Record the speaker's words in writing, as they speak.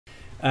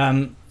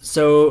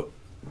So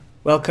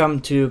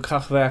welcome to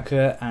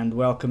Kraftwerke and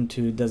welcome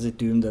to Does It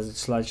Doom, Does It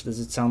Sludge, Does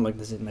It Sound Like,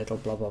 Does It Metal,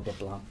 blah blah blah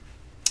blah.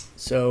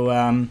 So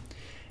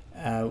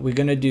we're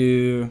gonna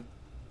do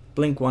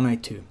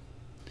Blink182.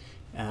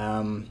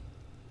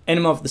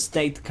 Enema of the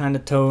State kind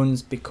of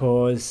tones,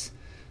 because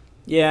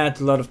yeah,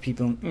 a lot of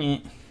people,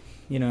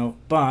 you know,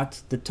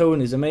 but the tone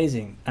is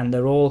amazing and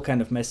they're all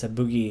kind of Mesa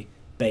Boogie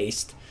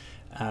based.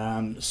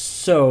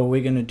 So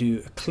we're gonna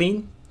do a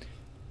clean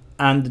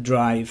and the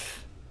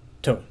drive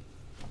tone,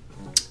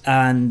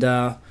 and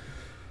I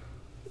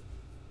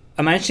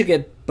managed to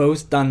get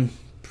both done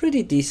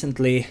pretty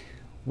decently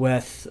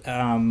with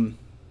the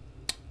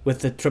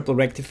triple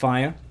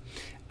rectifier.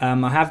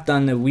 I have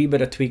done a wee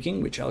bit of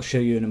tweaking, which I'll show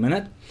you in a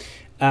minute.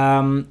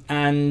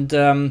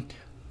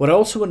 What I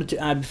also wanted to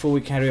add before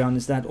we carry on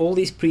is that all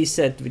these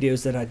preset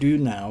videos that I do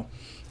now,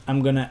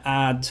 I'm gonna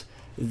add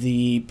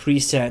the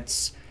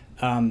presets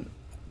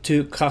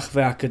to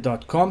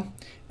kraftwerke.com,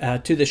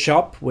 to the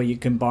shop where you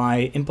can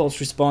buy impulse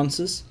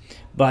responses,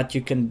 but you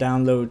can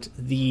download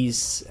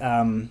these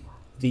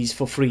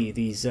for free,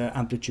 these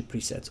Amplitube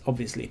presets,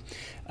 obviously.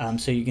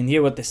 So you can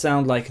hear what they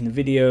sound like in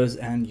the videos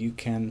and you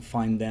can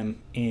find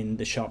them in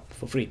the shop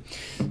for free.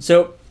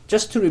 So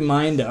just to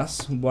remind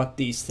us what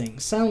these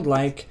things sound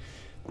like,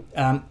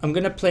 I'm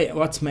going to play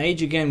What's My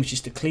Age again, which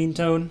is the clean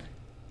tone.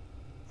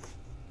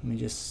 Let me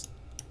just...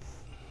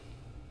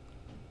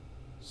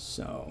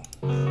 So...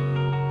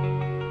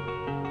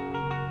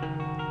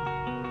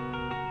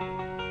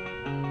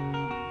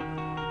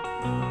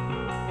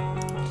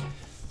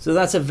 So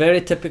that's a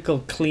very typical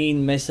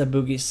clean Mesa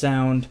Boogie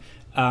sound.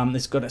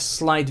 It's got a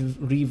slight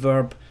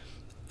reverb.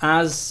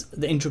 As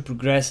the intro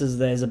progresses,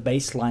 there's a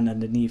bass line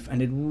underneath,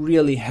 and it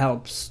really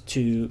helps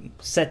to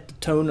set the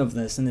tone of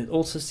this, and it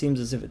also seems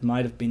as if it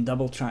might have been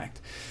double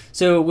tracked.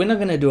 So we're not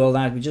going to do all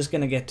that, we're just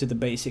going to get to the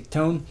basic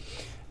tone.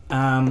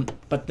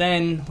 But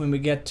then when we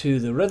get to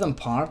the rhythm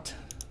part,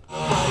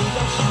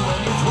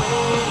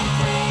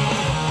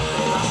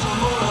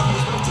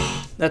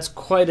 that's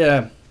quite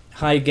a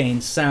high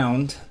gain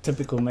sound,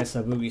 typical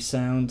Mesa Boogie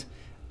sound,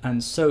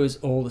 and so is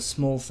all the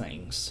small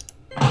things.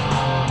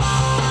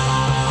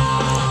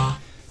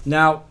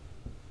 Now,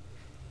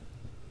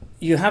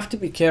 you have to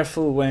be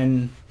careful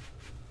when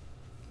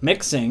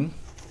mixing.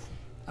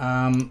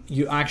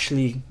 You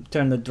actually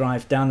turn the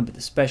drive down a bit,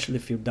 especially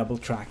if you're double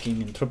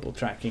tracking and triple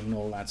tracking and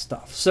all that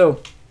stuff.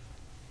 So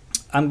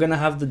I'm gonna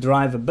have the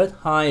drive a bit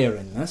higher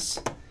in this,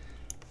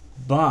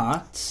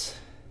 but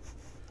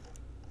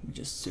let me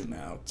just zoom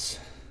out.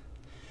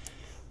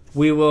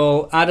 We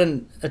will add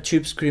a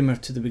tube screamer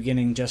to the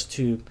beginning, just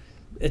to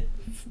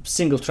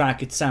single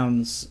track. It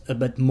sounds a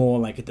bit more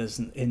like it does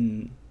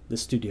in the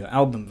studio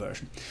album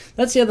version.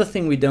 That's the other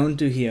thing we don't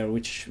do here,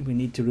 which we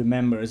need to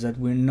remember, is that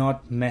we're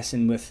not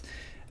messing with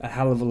a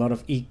hell of a lot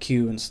of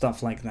EQ and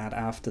stuff like that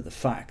after the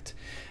fact.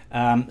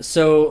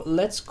 So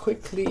let's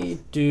quickly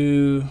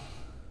do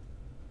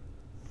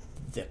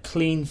the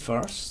clean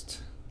first.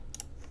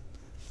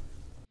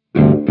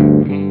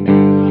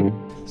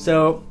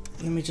 So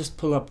let me just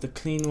pull up the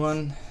clean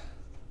one.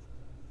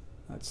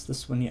 That's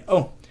this one here.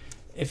 Oh,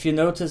 if you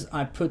notice,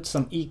 I put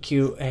some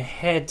EQ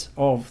ahead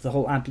of the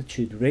whole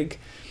amplitude rig,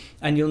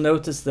 and you'll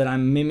notice that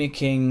I'm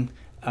mimicking.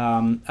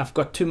 I've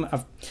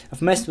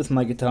messed with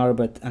my guitar,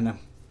 and I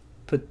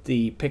put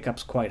the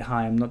pickups quite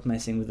high. I'm not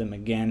messing with them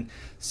again,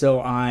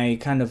 so I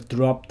kind of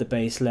dropped the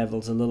bass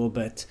levels a little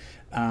bit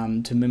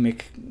to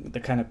mimic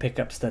the kind of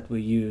pickups that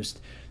we used.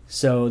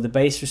 So the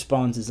bass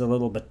response is a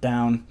little bit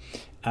down,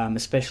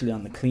 especially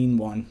on the clean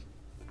one.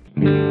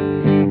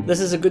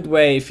 This is a good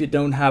way, if you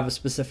don't have a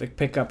specific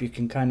pickup, you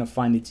can kind of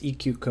find its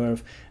EQ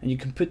curve, and you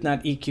can put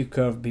that EQ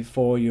curve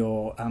before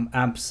your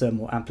amp sim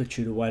or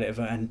amplitude or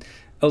whatever. And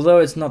although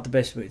it's not the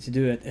best way to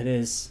do it, it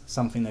is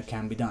something that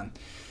can be done.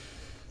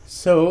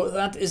 So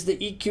that is the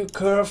EQ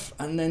curve,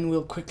 and then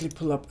we'll quickly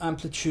pull up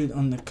amplitude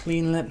on the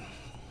clean lip.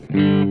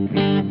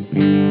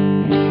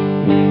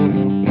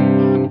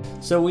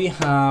 So we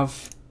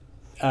have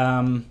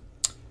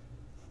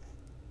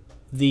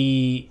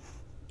the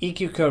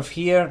EQ curve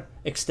here,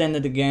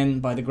 extended again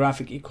by the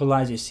graphic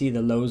equalizer. You see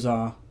the lows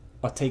are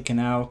taken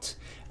out,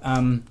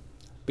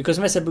 because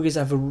Mesa Boogies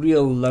have a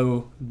real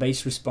low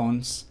bass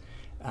response,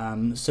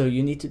 so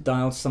you need to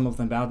dial some of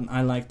them out, and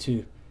I like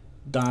to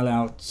dial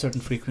out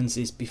certain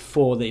frequencies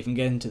before they even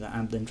get into the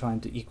amp, then trying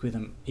to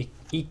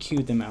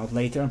EQ them out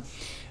later.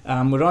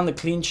 We're on the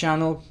clean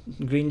channel,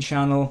 green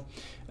channel,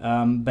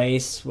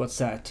 bass, what's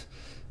that,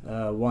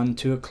 1,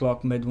 2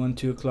 o'clock, mid 1,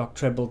 2 o'clock,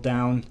 treble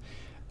down.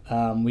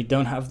 We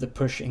don't have the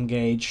push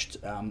engaged,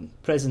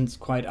 presence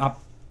quite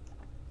up.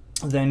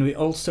 Then we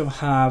also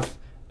have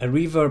a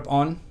reverb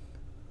on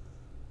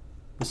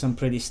with some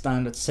pretty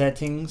standard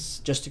settings,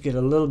 just to get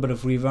a little bit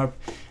of reverb.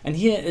 And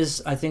here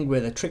is, I think, where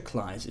the trick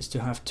lies, is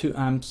to have two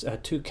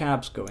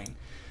cabs going.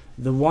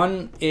 The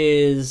one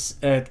is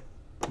the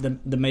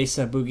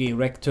Mesa Boogie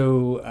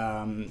Recto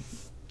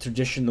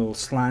traditional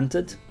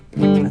slanted.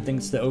 I think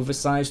it's the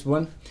oversized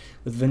one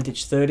with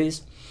vintage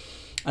 30s.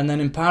 And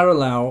then in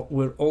parallel,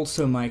 we're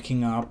also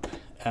miking up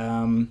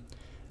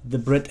the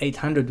Britt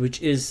 800,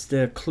 which is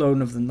the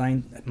clone of the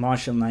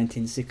Marshall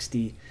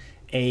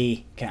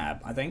 1960A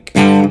cab, I think.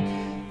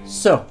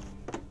 So,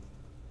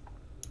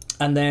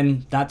 and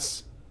then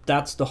that's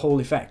the whole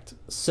effect.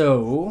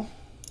 So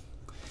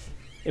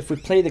if we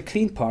play the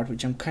clean part,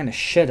 which I'm kind of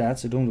shit at,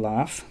 so don't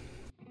laugh.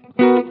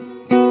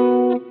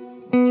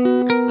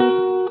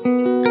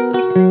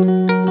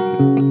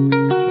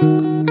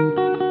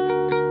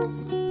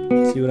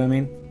 See what I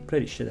mean?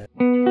 Pretty shit at.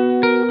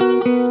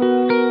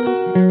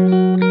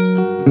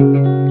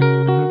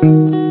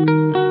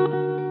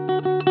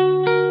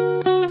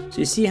 So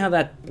you see how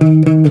that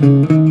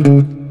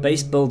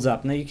bass builds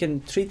up. Now you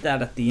can treat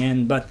that at the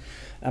end, but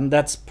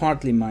that's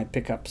partly my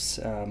pickups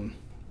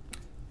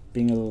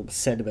being a little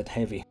set a bit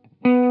heavy.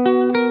 Now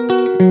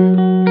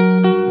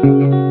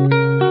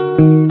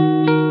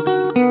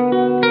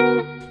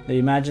you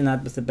imagine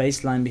that with the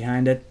bass line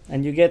behind it,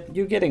 and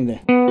you're getting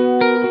there.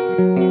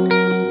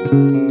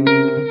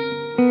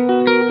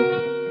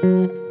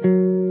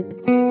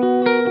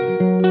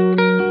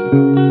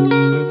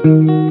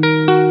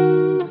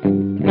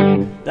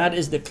 That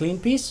is the clean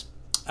piece,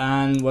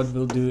 and what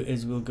we'll do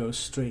is we'll go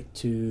straight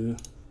to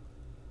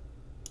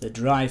the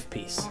drive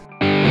piece.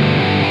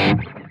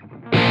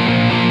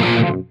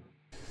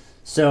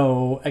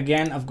 So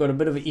again, I've got a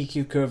bit of an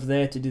EQ curve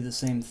there to do the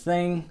same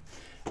thing.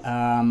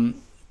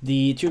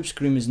 The tube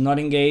scream is not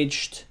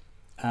engaged.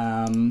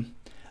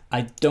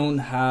 I don't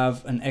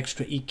have an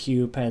extra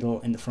EQ pedal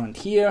in the front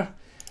here.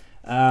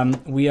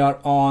 We are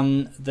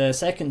on the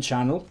second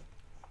channel.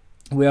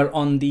 We are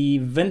on the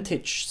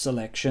vintage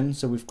selection,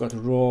 so we've got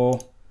raw,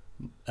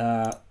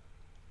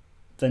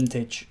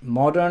 vintage,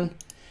 modern.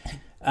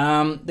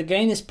 The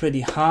gain is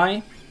pretty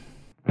high.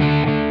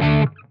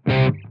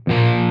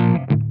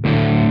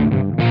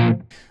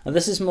 Now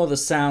this is more the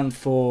sound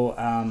for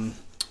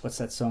what's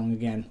that song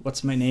again?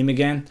 What's My Name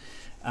Again?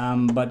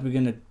 But we're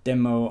gonna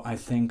demo, I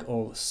think,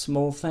 all the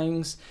small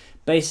things.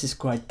 Bass is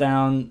quite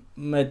down,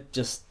 mid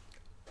just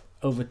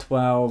over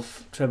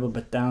 12, treble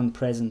bit down,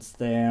 presence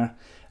there.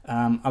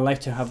 I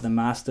like to have the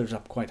masters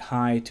up quite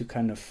high to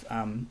kind of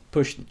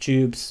push the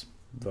tubes,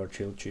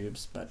 virtual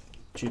tubes, but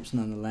tubes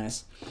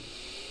nonetheless.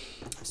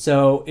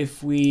 So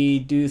if we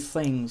do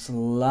things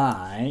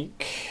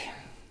like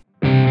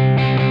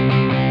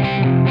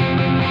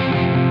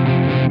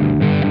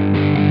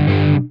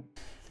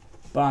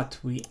but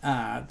we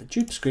add the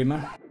tube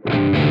screamer,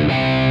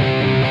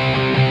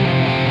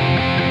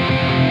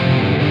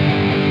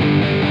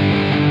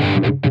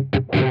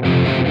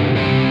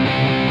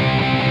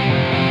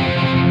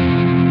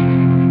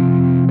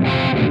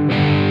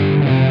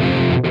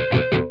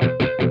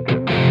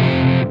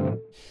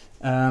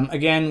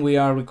 again, we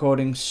are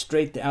recording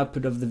straight the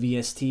output of the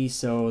VST,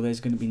 so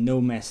there's going to be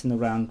no messing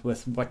around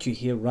with what you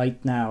hear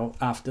right now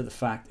after the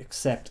fact,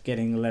 except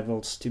getting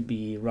levels to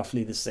be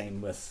roughly the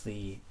same with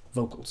the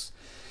vocals.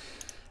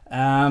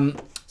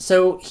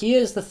 So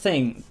here's the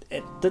thing,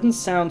 it didn't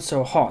sound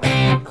so hot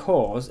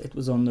because it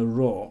was on the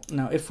raw.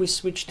 Now if we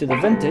switch to the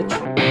vintage,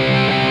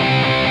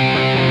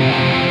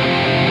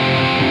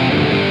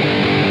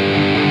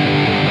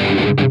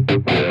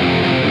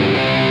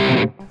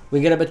 we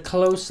get a bit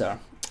closer.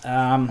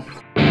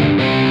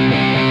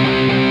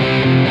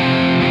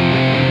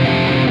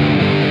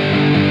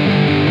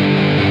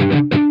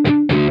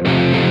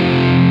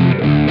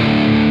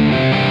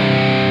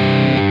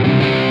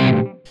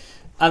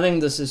 I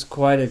think this is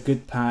quite a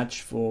good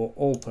patch for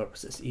all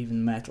purposes,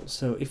 even metal.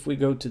 So if we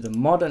go to the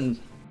modern,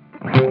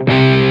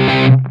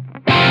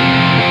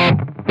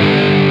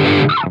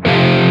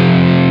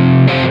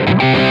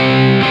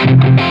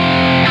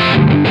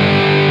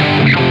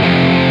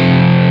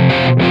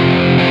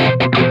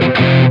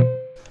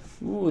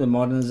 ooh, the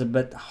modern is a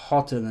bit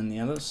hotter than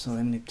the others, so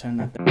let me turn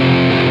that down.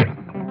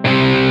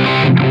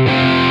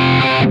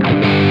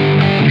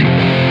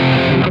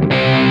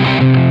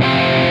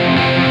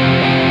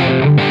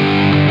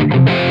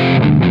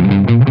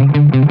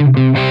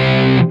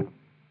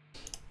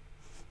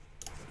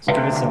 Let's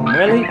give it some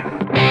really.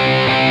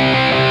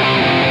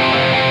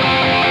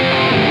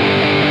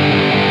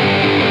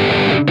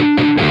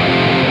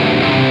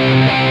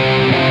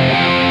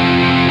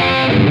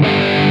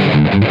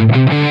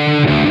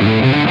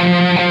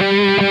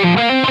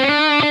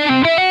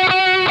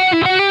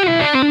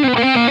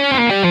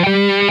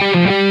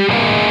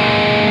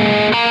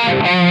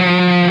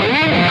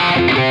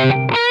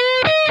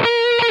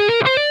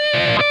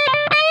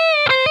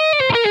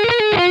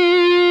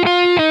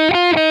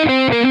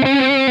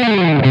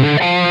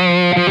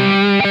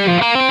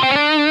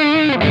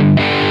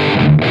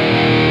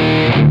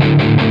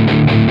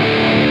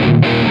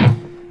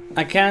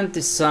 I can't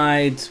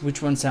decide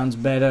which one sounds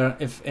better,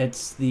 if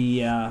it's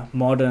the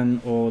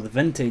modern or the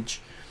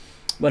vintage.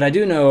 What I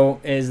do know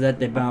is that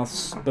they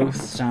both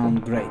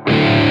sound great.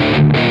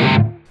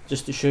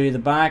 Just to show you the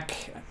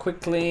back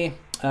quickly,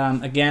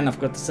 again I've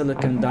got the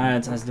silicon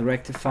diodes as the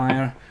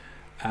rectifier.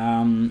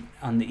 on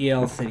the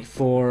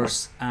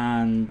EL34s,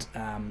 and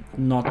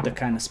not the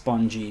kind of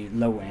spongy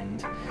low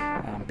end,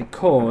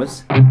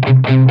 because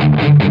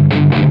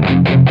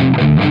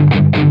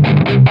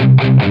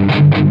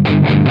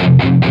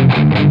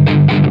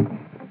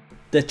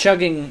the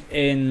chugging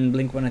in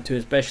Blink182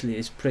 especially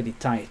is pretty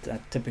tight, a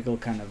typical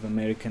kind of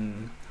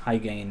American high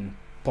gain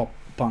pop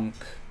punk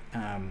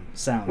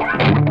sound.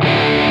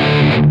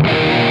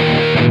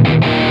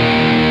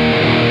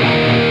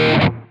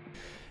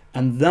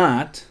 And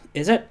that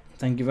is it.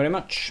 Thank you very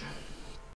much.